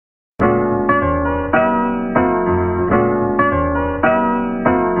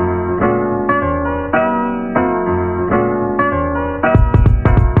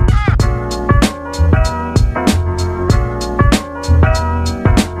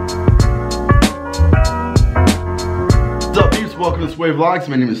welcome to Sway Vlogs.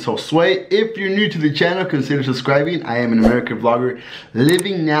 My name is Sway. If you're new to the channel, consider subscribing. I am an American vlogger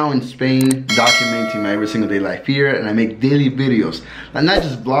living now in Spain, documenting my every single day life here, and I make daily videos. Not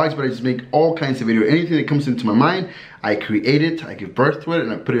just vlogs, but I just make all kinds of videos. Anything that comes into my mind, I create it, I give birth to it,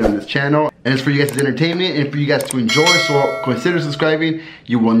 and I put it on this channel. And it's for you guys' entertainment and for you guys to enjoy, so consider subscribing.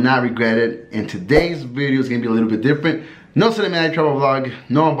 You will not regret it. And today's video is gonna be a little bit different. No cinematic travel vlog,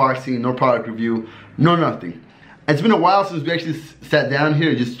 no unboxing, no product review, no nothing. It's been a while since we actually sat down here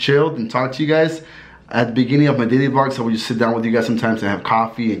and just chilled and talked to you guys. At the beginning of my daily vlog, so we just sit down with you guys sometimes and have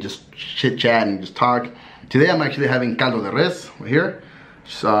coffee and just chit chat and just talk. Today I'm actually having caldo de res right here,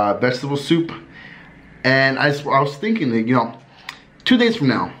 just, vegetable soup. And I was thinking that, you know, 2 days from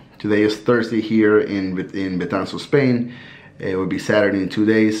now, today is Thursday here in Betanzos, Spain. It will be Saturday in 2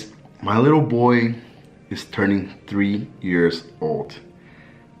 days. My little boy is turning 3 years old.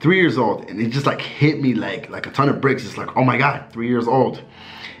 3 years old, and it just like hit me like a ton of bricks. It's like, oh my God, 3 years old.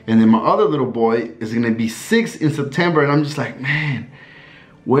 And then my other little boy is gonna be 6 in September, and I'm just like, man,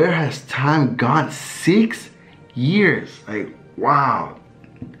 where has time gone? 6 years, like, wow.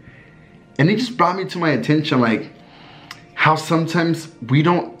 And it just brought me to my attention, like, how sometimes we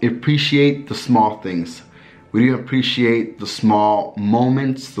don't appreciate the small things. We don't appreciate the small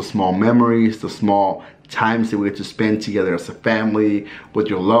moments, the small memories, the small times that we get to spend together as a family, with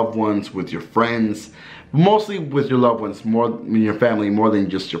your loved ones, with your friends. Mostly with your loved ones, more than your family, more than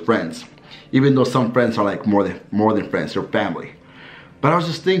just your friends. Even though some friends are like more than friends, they're family. But I was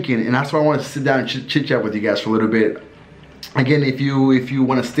just thinking, and that's why I wanted to sit down and chit chat with you guys for a little bit. Again, if you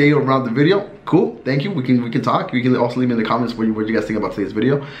want to stay around the video, cool, thank you. We can talk. You can also leave me in the comments what you guys think about today's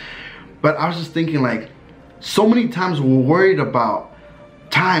video. But I was just thinking, like, so many times we're worried about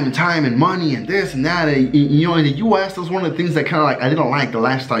time and money and this and that, and you know, in the US, that's one of the things that kind of like I didn't like the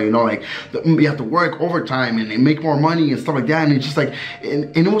lifestyle, you know, like you have to work overtime and make more money and stuff like that, and it's just like,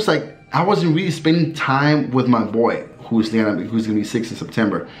 and it was like I wasn't really spending time with my boy who's gonna be 6 in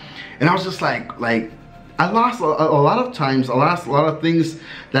September, and I was just like I lost a lot of times, I lost a lot of things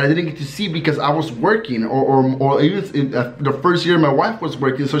that I didn't get to see because I was working, or even the first year my wife was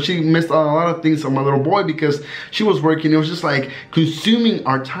working, so she missed a lot of things on my little boy because she was working. It was just like consuming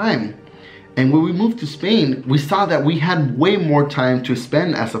our time. And when we moved to Spain, we saw that we had way more time to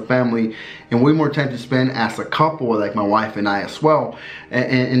spend as a family and way more time to spend as a couple, like my wife and I as well.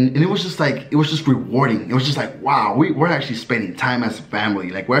 And it was just like, it was just rewarding. It was just like, wow, we're actually spending time as a family.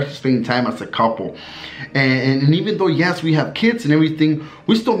 Like, we're actually spending time as a couple. And even though, yes, we have kids and everything,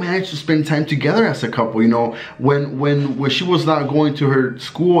 we still managed to spend time together as a couple. You know, when she was not going to her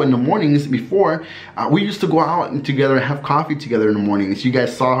school in the mornings before, we used to go out and together and have coffee together in the mornings. You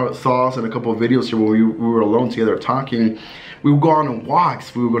guys saw us in a couple of videos here where we were alone together talking. We would go on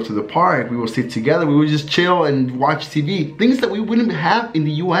walks, we would go to the park, we would sit together, we would just chill and watch TV. Things that we wouldn't have in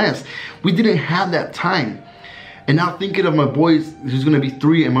the US. We didn't have that time. And now thinking of my boys who's gonna be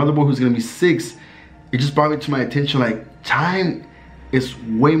 3 and my other boy who's gonna be 6, it just brought me to my attention, like, time is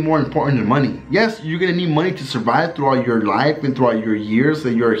way more important than money. Yes, you're gonna need money to survive throughout your life and throughout your years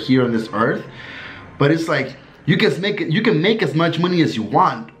that you're here on this earth. But it's like, you can make as much money as you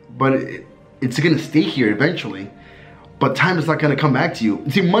want, but it's gonna stay here eventually. But time is not gonna come back to you.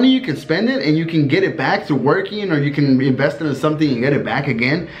 See, money, you can spend it and you can get it back through working, or you can invest it in something and get it back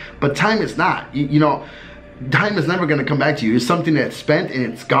again. But time is not. You know, time is never gonna come back to you. It's something that's spent and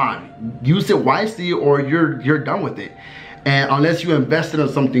it's gone. Use it wisely or you're done with it. And unless you invest it in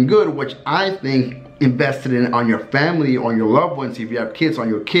something good, which I think invested in on your family, on your loved ones, if you have kids, on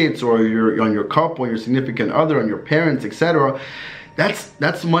your kids, or on your couple, your significant other, on your parents, etc.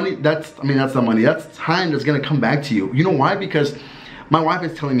 That's money. That's not money. That's time that's gonna come back to you. You know why? Because my wife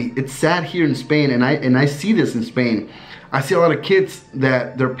is telling me it's sad here in Spain, and I see this in Spain. I see a lot of kids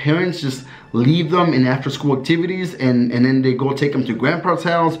that their parents just leave them in after school activities, and then they go take them to grandpa's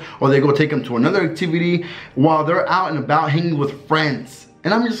house, or they go take them to another activity while they're out and about hanging with friends.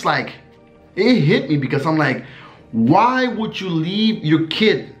 And I'm just like, it hit me because I'm like, why would you leave your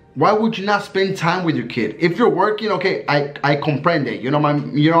kid? Why would you not spend time with your kid? If you're working, okay, I comprende. You know,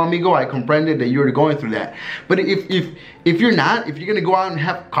 amigo, I comprende that you're going through that. But if you're not, if you're gonna go out and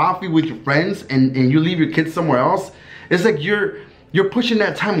have coffee with your friends and you leave your kids somewhere else, it's like you're pushing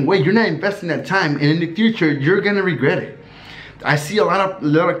that time away. You're not investing that time, and in the future, you're gonna regret it. I see a lot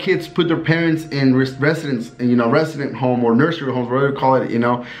of kids put their parents in resident home or nursery homes, whatever you call it, you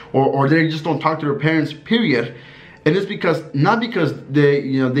know, or they just don't talk to their parents, period. And it's because, not because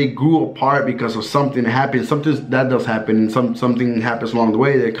they grew apart because of something that happened. Something that does happen, and something happens along the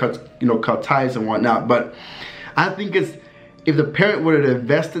way that cut ties and whatnot. But I think if the parent would have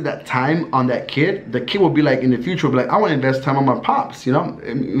invested that time on that kid, the kid would be like, in the future, would be like, I want to invest time on my pops, you know?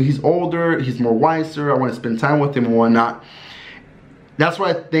 He's older, he's more wiser, I want to spend time with him and whatnot. That's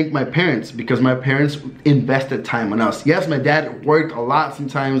why I thank my parents, because my parents invested time on us. Yes, my dad worked a lot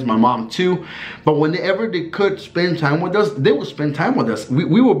sometimes, my mom too, but whenever they could spend time with us, they would spend time with us.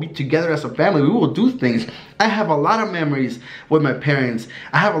 We will be together as a family. We will do things. I have a lot of memories with my parents.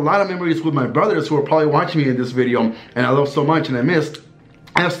 I have a lot of memories with my brothers who are probably watching me in this video, and I love so much and I missed.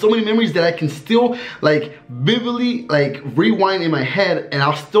 I have so many memories that I can still like vividly like rewind in my head, and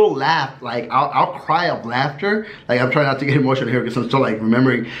I'll still laugh. Like I'll cry of laughter. Like I'm trying not to get emotional here because I'm still like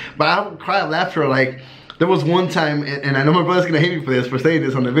remembering, but I'll cry of laughter. Like there was one time, and I know my brother's gonna hate me for this, for saying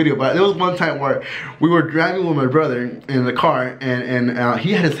this on the video, but there was one time where we were driving with my brother in the car, and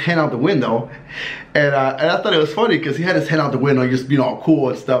he had his hand out the window, and I thought it was funny because he had his hand out the window, just being all cool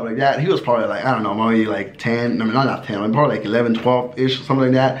and stuff like that. He was probably like, I don't know, maybe like 10, I mean not 10, probably like 11, 12-ish, something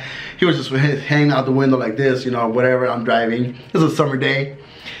like that. He was just with his hand out the window like this, you know, whatever, I'm driving. It was a summer day.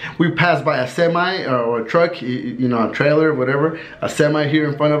 We passed by a semi or a truck, you know, a trailer, whatever, a semi here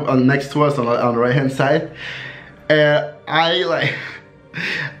in front of, next to us on the right hand side, and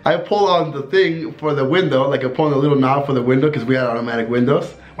I pull on the thing for the window, like I pull on the little knob for the window because we had automatic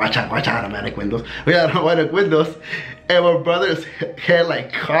windows. Watch out, automatic windows. We had automatic windows, and my brother's head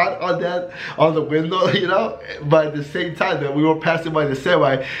like caught on the window, you know. But at the same time that we were passing by the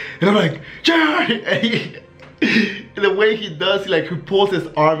semi, and I'm like, John, and the way he does, he pulls his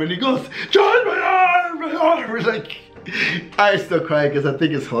arm and he goes, John, my arm. It's like, I still cry because I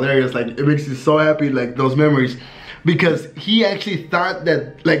think it's hilarious. Like, it makes me so happy, like those memories, because he actually thought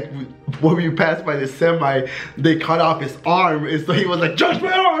that like when we passed by the semi, they cut off his arm, and so he was like, John,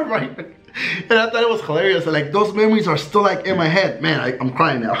 my arm, right? And I thought it was hilarious. And like those memories are still like in my head. Man, I'm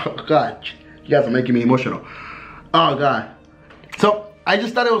crying now. Oh, God, you guys are making me emotional. Oh God. So I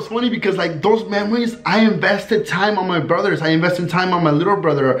just thought it was funny because like those memories, I invested time on my brothers. I invested time on my little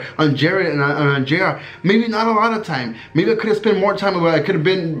brother, on Jared and on JR. Maybe not a lot of time. Maybe I could have spent more time with him. I could have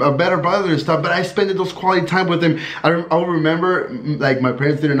been a better brother and stuff, but I spent those quality time with him. I will remember, like my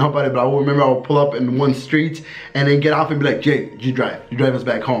parents didn't know about it, but I will remember I would pull up in one street and then get off and be like, Jay, you drive us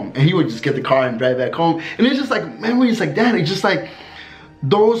back home. And he would just get the car and drive back home. And it's just like memories like that. It's just like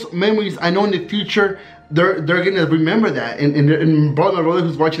those memories, I know in the future, they're gonna remember that, and my brother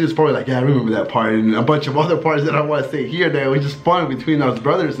who's watching this probably like, yeah, I remember that part, and a bunch of other parts that I want to say here that was just fun between us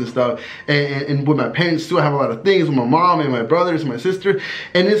brothers and stuff, and with my parents too. I have a lot of things with my mom and my brothers and my sister,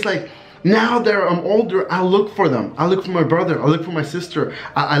 and it's like, now that I'm older, I look for them. I look for my brother. I look for my sister.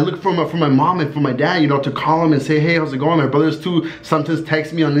 I look for my mom and for my dad, you know, to call them and say, hey, how's it going? My brothers too sometimes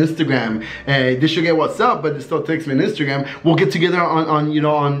text me on Instagram. They should get what's up, but they still text me on Instagram. We'll get together on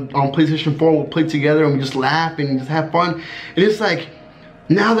PlayStation 4. We'll play together and we just laugh and just have fun. And it's like,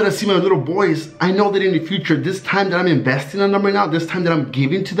 now that I see my little boys, I know that in the future, this time that I'm investing in them right now, this time that I'm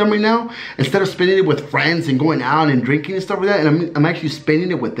giving to them right now, instead of spending it with friends and going out and drinking and stuff like that, and I'm actually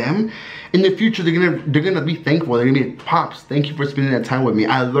spending it with them, in the future, they're gonna be thankful. They're gonna be, Pops, thank you for spending that time with me.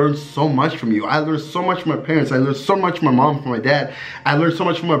 I learned so much from you. I learned so much from my parents. I learned so much from my mom, from my dad. I learned so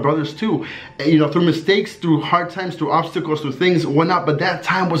much from my brothers too. You know, through mistakes, through hard times, through obstacles, through things, whatnot. But that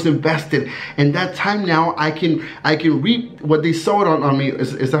time was invested, and that time now I can reap what they sowed on me.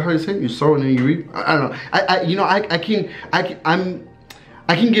 Is that how you say it? You sow and then you reap. I don't know.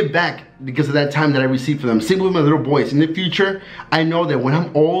 I can give back because of that time that I received for them. Same with my little boys. In the future, I know that when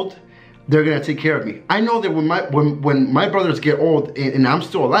I'm old, they're gonna take care of me. I know that when my brothers get old and I'm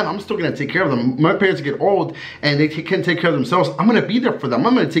still alive, I'm still gonna take care of them. My parents get old and they can't take care of themselves, I'm gonna be there for them.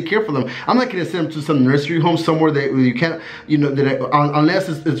 I'm gonna take care for them. I'm not gonna send them to some nursery home somewhere that you can't, you know, unless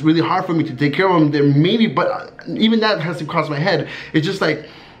it's really hard for me to take care of them. Then maybe, but even that hasn't crossed my head. It's just like,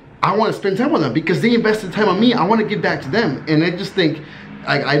 I want to spend time with them because they invested time on me. I want to give back to them. And I just think,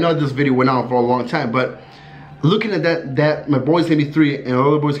 I know this video went on for a long time, but looking at that my boy's gonna be 3 and the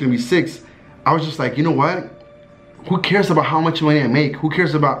other boy's gonna be 6, I was just like, you know what? Who cares about how much money I make? Who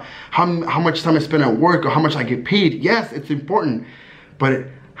cares about how much time I spend at work or how much I get paid? Yes, it's important, but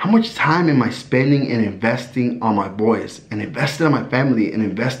how much time am I spending and investing on my boys and investing on my family and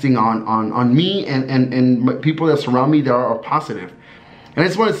investing on me and people that surround me that are positive? And I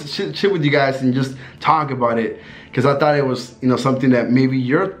just wanted to shit with you guys and just talk about it because I thought it was, you know, something that maybe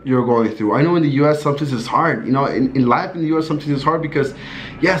you're going through. I know in the US sometimes it's hard. You know, in life in the US sometimes it's hard because,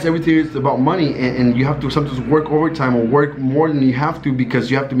 yes, everything is about money and you have to sometimes work overtime or work more than you have to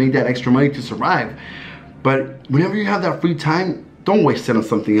because you have to make that extra money to survive. But whenever you have that free time, don't waste it on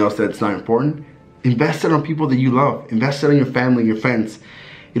something else that's not important. Invest it on people that you love. Invest it on your family, your friends.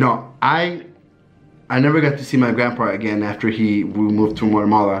 You know, I I never got to see my grandpa again after we moved to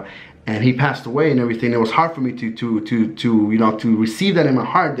Guatemala, and he passed away and everything. It was hard for me to receive that in my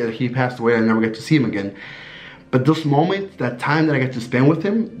heart that he passed away. I never got to see him again. But those moments, that time that I got to spend with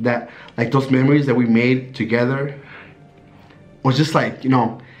him, that like those memories that we made together, was just like, you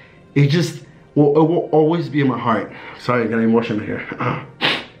know, it just will always be in my heart. Sorry, I got emotional here.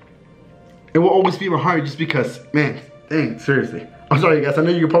 It will always be in my heart just because, man, dang, seriously. I'm sorry, guys. I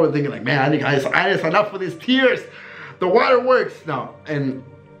know you're probably thinking like, man, I just enough with these tears. The waterworks. No,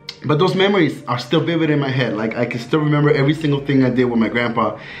 but those memories are still vivid in my head. Like I can still remember every single thing I did with my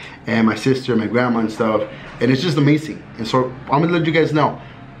grandpa and my sister and my grandma and stuff. And it's just amazing. And so I'm gonna let you guys know,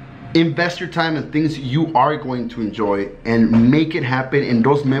 invest your time in things you are going to enjoy and make it happen, and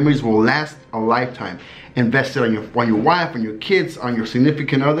those memories will last a lifetime. Invest it on your wife, on your kids, on your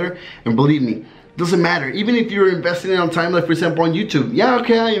significant other, and believe me, doesn't matter. Even if you're investing it on time, like for example on YouTube. Yeah,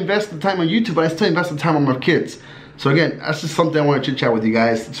 okay, I invest the time on YouTube, but I still invest the time on my kids. So again, that's just something I want to chit chat with you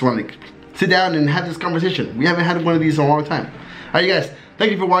guys. Just want to sit down and have this conversation. We haven't had one of these in a long time. All right, you guys,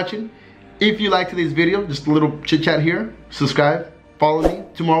 thank you for watching. If you liked today's video, just a little chit chat here, subscribe, follow me.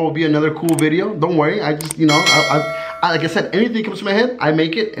 Tomorrow will be another cool video. Don't worry, I just, you know, like I said, anything comes to my head, I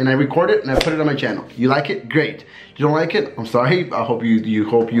make it and I record it and I put it on my channel. You like it? Great. You don't like it? I'm sorry. I hope you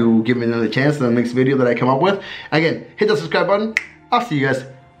give me another chance in the next video that I come up with. Again, hit the subscribe button. I'll see you guys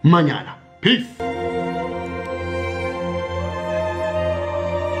mañana. Peace.